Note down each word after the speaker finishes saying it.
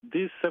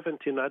These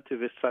 17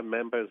 activists are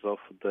members of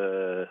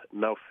the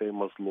now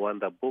famous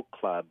Luanda Book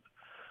Club,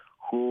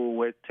 who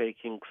were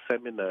taking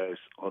seminars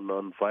on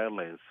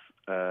nonviolence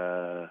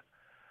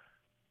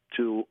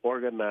to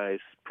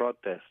organize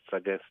protests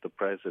against the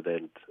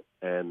president,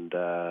 and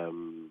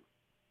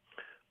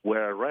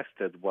were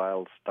arrested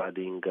while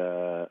studying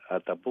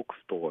at a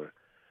bookstore.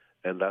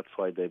 And that's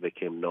why they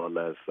became known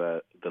as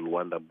the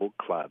Luanda Book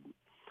Club.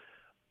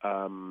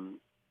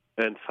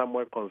 And some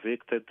were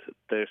convicted.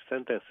 Their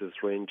sentences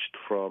ranged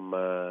from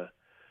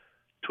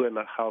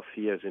 2.5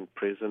 years in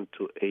prison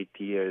to 8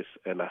 years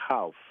and a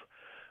half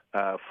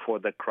for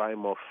the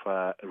crime of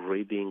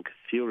reading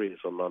theories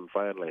on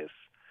nonviolence.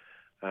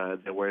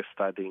 They were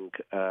studying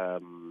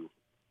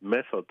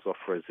methods of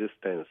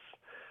resistance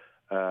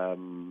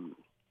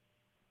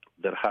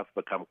that have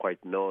become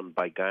quite known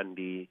by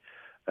Gandhi,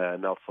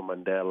 Nelson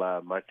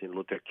Mandela, Martin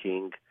Luther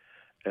King,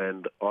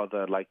 and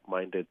other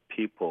like-minded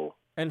people.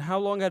 And how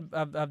long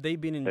have they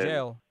been in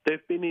jail?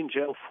 They've been in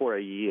jail for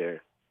a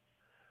year.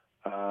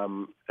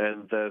 And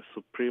the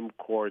Supreme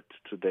Court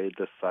today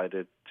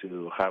decided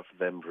to have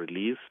them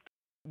released.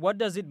 What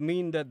does it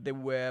mean that they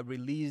were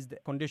released,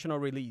 conditional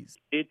release?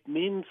 It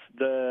means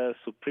the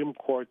Supreme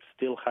Court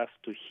still has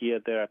to hear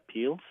their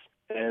appeals.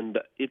 And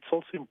it's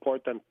also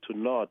important to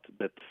note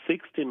that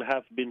 16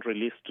 have been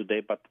released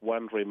today, but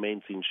one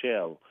remains in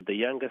jail. The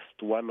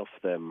youngest one of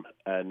them,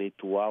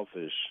 Nitu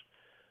Alves,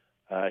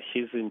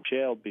 he's in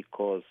jail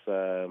because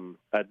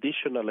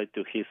additionally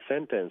to his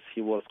sentence,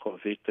 he was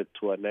convicted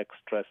to an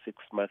extra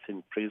 6 months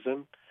in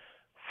prison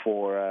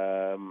for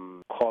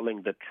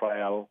calling the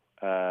trial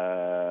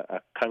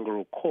a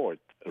kangaroo court.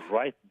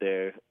 Right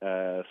there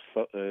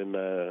in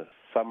a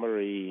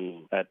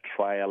summary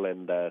trial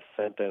and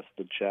sentence,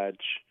 the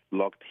judge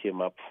locked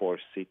him up for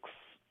 6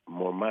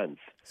 more months.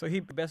 So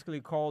he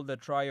basically called the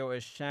trial a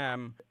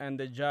sham, and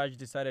the judge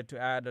decided to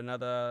add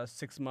another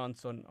 6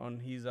 months on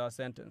his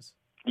sentence.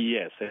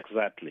 Yes,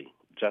 exactly,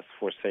 just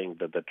for saying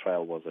that the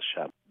trial was a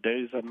sham. There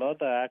is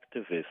another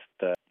activist,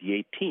 the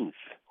 18th,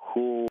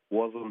 who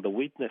was on the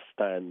witness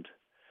stand,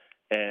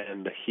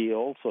 and he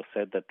also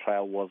said the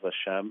trial was a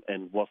sham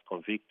and was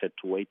convicted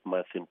to 8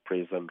 months in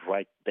prison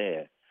right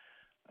there.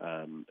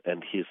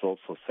 And he's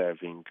also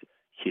serving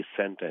his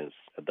sentence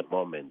at the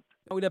moment.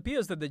 It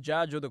appears that the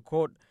judge or the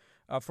court,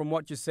 from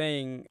what you're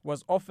saying,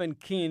 was often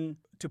keen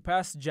to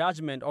pass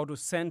judgment or to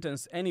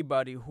sentence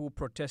anybody who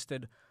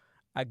protested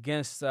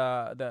against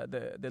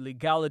the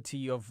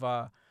legality of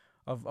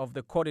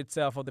the court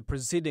itself or the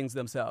proceedings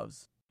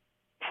themselves.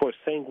 For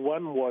saying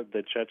one word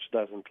the judge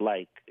doesn't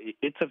like,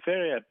 it's a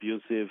very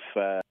abusive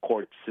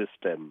court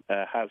system.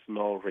 Has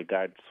no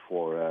regards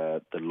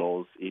for the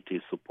laws it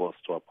is supposed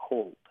to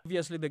uphold.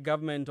 Obviously, the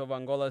government of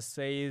Angola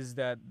says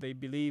that they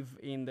believe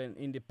in the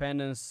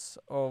independence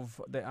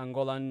of the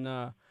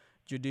Angolan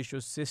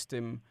judicial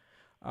system.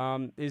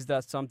 Is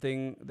that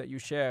something that you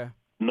share?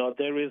 No,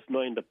 there is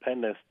no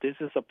independence. This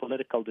is a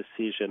political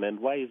decision. And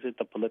why is it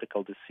a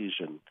political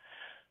decision?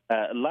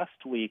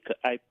 Last week,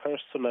 I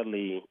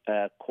personally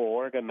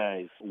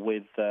co-organized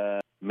with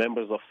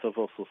members of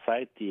civil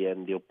society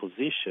and the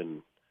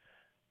opposition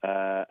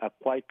a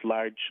quite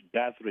large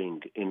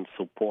gathering in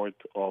support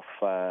of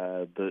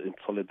in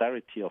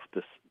solidarity of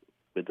this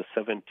with the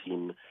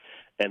 17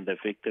 and the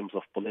victims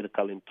of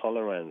political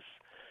intolerance.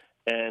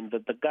 And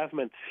the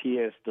government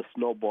fears the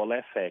snowball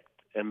effect.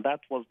 And that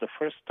was the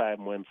first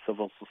time when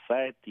civil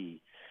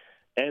society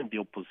and the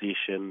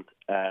opposition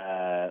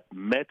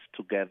met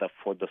together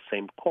for the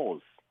same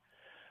cause.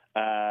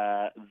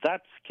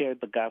 That scared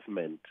the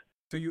government.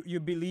 So you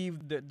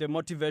believe that the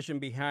motivation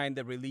behind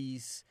the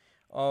release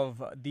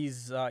of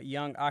these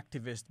young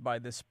activists by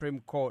the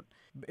Supreme Court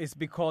is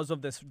because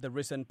of the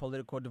recent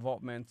political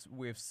developments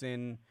we've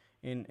seen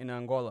in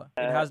Angola?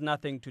 It has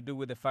nothing to do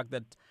with the fact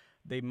that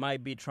they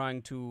might be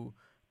trying to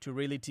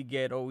really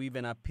litigate or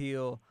even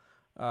appeal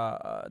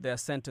their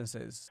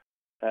sentences.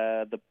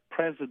 The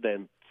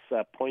president's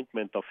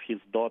appointment of his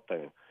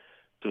daughter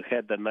to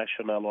head the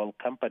national oil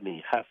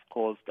company has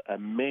caused a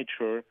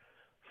major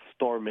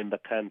storm in the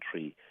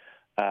country.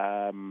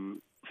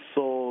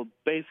 So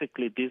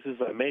basically, this is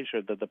a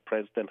measure that the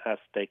president has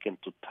taken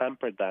to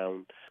tamper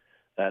down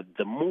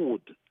the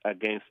mood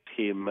against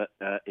him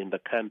in the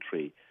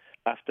country.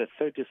 After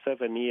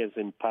 37 years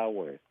in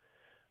power,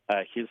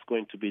 he's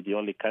going to be the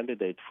only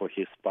candidate for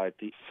his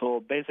party.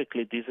 So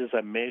basically, this is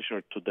a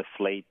measure to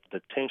deflate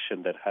the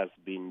tension that has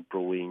been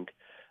brewing,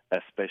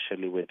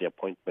 especially with the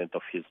appointment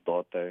of his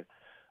daughter,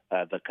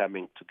 the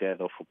coming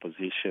together of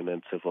opposition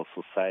and civil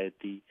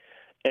society,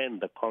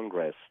 and the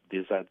Congress.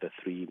 These are the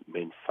three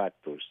main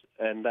factors.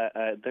 And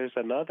there's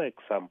another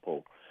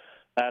example.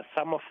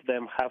 Some of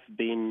them have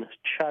been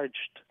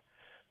charged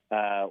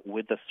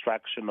with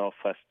destruction of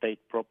state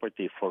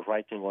property for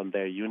writing on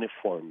their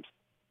uniforms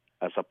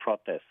as a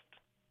protest.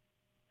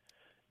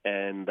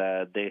 And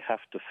they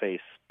have to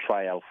face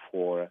trial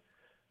for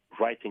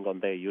writing on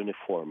their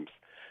uniforms.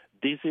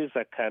 This is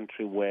a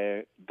country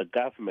where the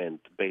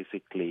government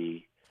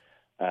basically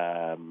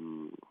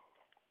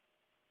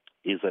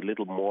is a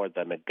little more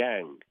than a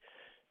gang.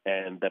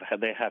 and that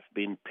they have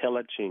been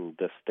pillaging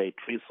the state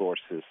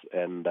resources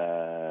and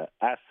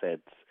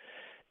assets,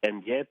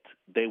 and yet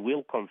they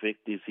will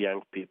convict these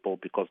young people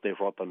because they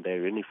wrote on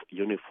their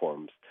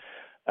uniforms.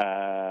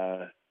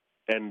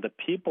 And the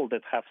people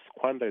that have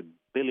squandered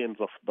billions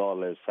of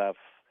dollars, have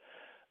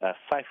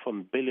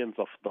siphoned billions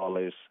of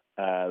dollars,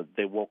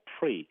 they walk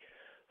free.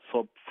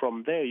 So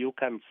from there, you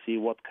can see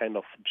what kind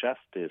of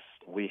justice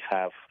we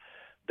have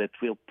that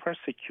will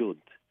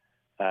persecute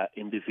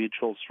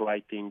individuals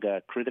writing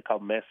critical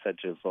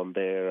messages on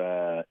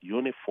their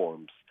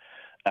uniforms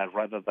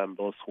rather than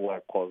those who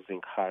are causing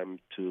harm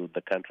to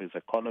the country's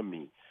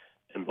economy.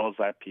 And those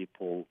are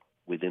people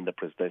within the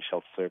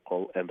presidential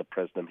circle and the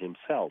president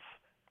himself.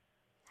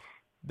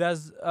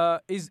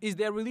 Is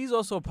their release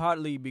also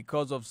partly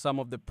because of some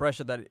of the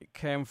pressure that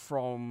came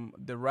from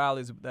the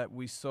rallies that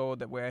we saw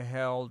that were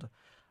held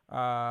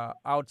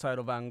outside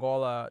of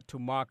Angola to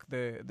mark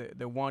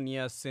the 1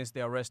 year since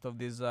the arrest of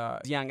these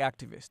young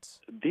activists?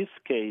 This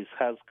case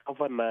has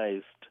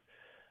galvanized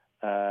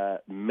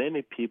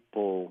many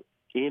people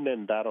in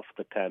and out of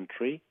the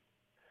country,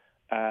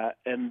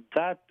 and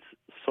that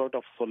sort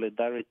of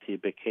solidarity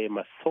became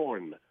a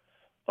thorn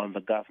on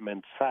the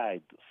government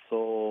side.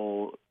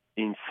 So,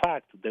 in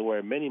fact, there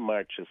were many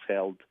marches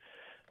held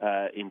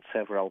in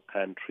several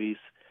countries,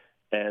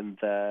 and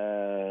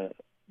the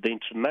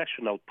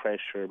international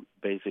pressure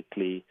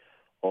basically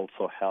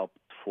also helped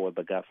for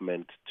the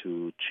government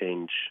to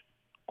change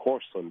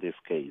course on this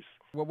case.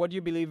 Well, what do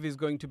you believe is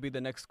going to be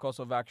the next course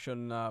of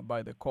action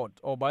by the court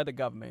or by the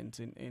government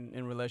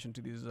in relation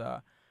to these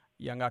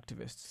young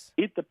activists?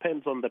 It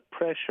depends on the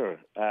pressure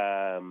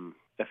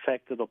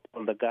affected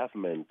upon the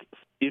government.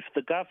 If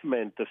the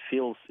government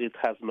feels it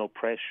has no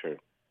pressure,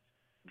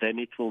 then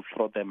it will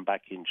throw them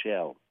back in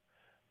jail.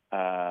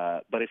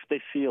 But if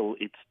they feel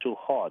it's too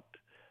hot,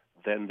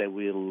 then they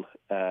will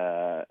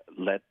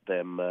let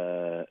them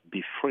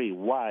be free.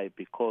 Why?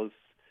 Because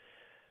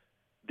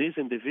these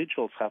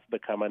individuals have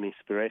become an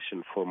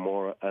inspiration for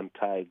more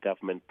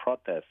anti-government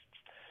protests.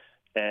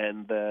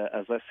 And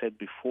as I said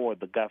before,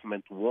 the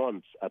government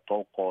wants at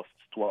all costs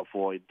to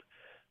avoid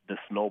the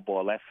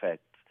snowball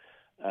effect.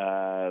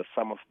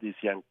 Some of these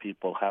young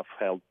people have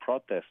held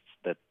protests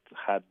that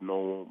had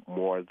no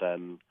more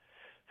than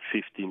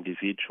 50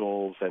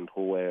 individuals and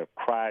who were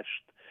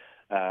crushed.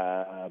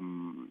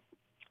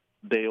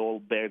 They all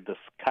bear the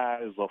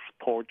scars of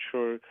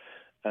torture.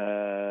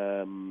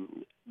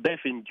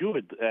 They've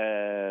endured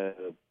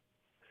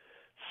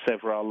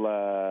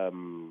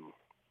several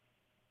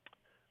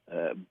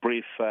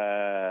brief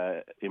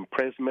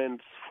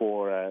imprisonments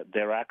for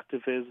their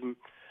activism,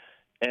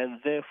 and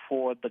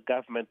therefore the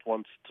government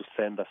wants to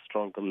send a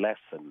strong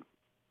lesson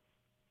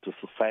to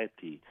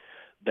society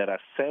that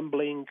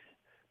assembling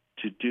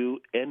to do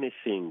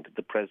anything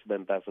the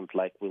president doesn't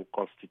like will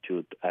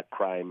constitute a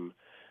crime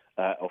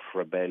of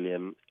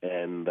rebellion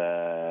and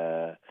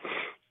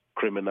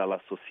criminal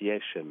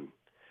association.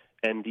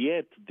 And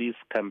yet these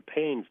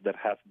campaigns that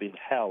have been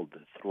held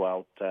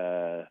throughout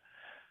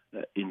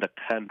in the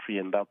country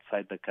and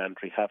outside the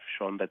country have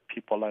shown that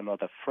people are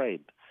not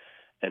afraid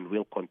and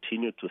will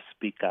continue to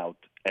speak out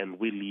and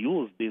will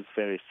use this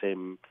very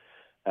same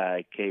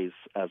case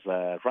as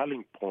a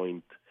rallying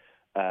point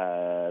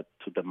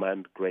to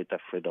demand greater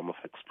freedom of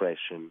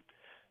expression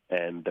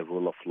and the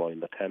rule of law in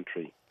the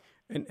country.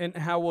 And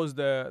how was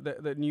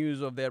the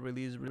news of their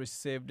release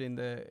received in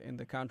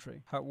the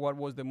country? What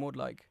was the mood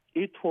like?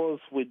 It was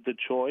with the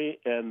joy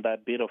and a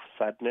bit of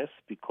sadness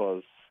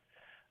because,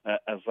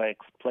 as I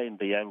explained,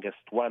 the youngest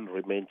one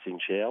remains in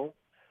jail,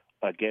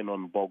 again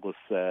on bogus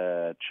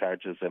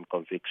charges and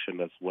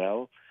conviction as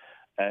well.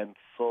 And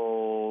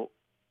so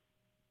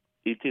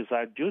it is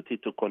our duty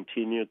to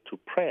continue to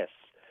press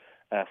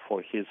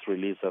for his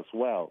release as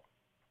well.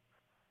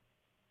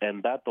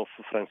 And that of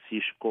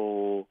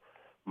Francisco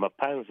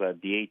Mapanza,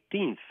 the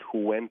 18th,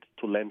 who went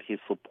to lend his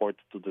support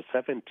to the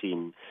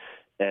 17,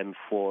 and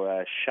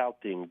for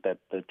shouting that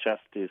the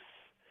justice,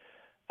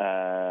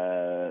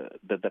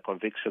 that the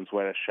convictions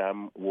were a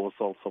sham, was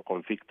also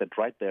convicted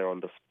right there on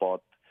the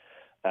spot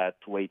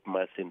to 8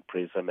 months in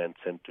prison and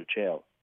sent to jail.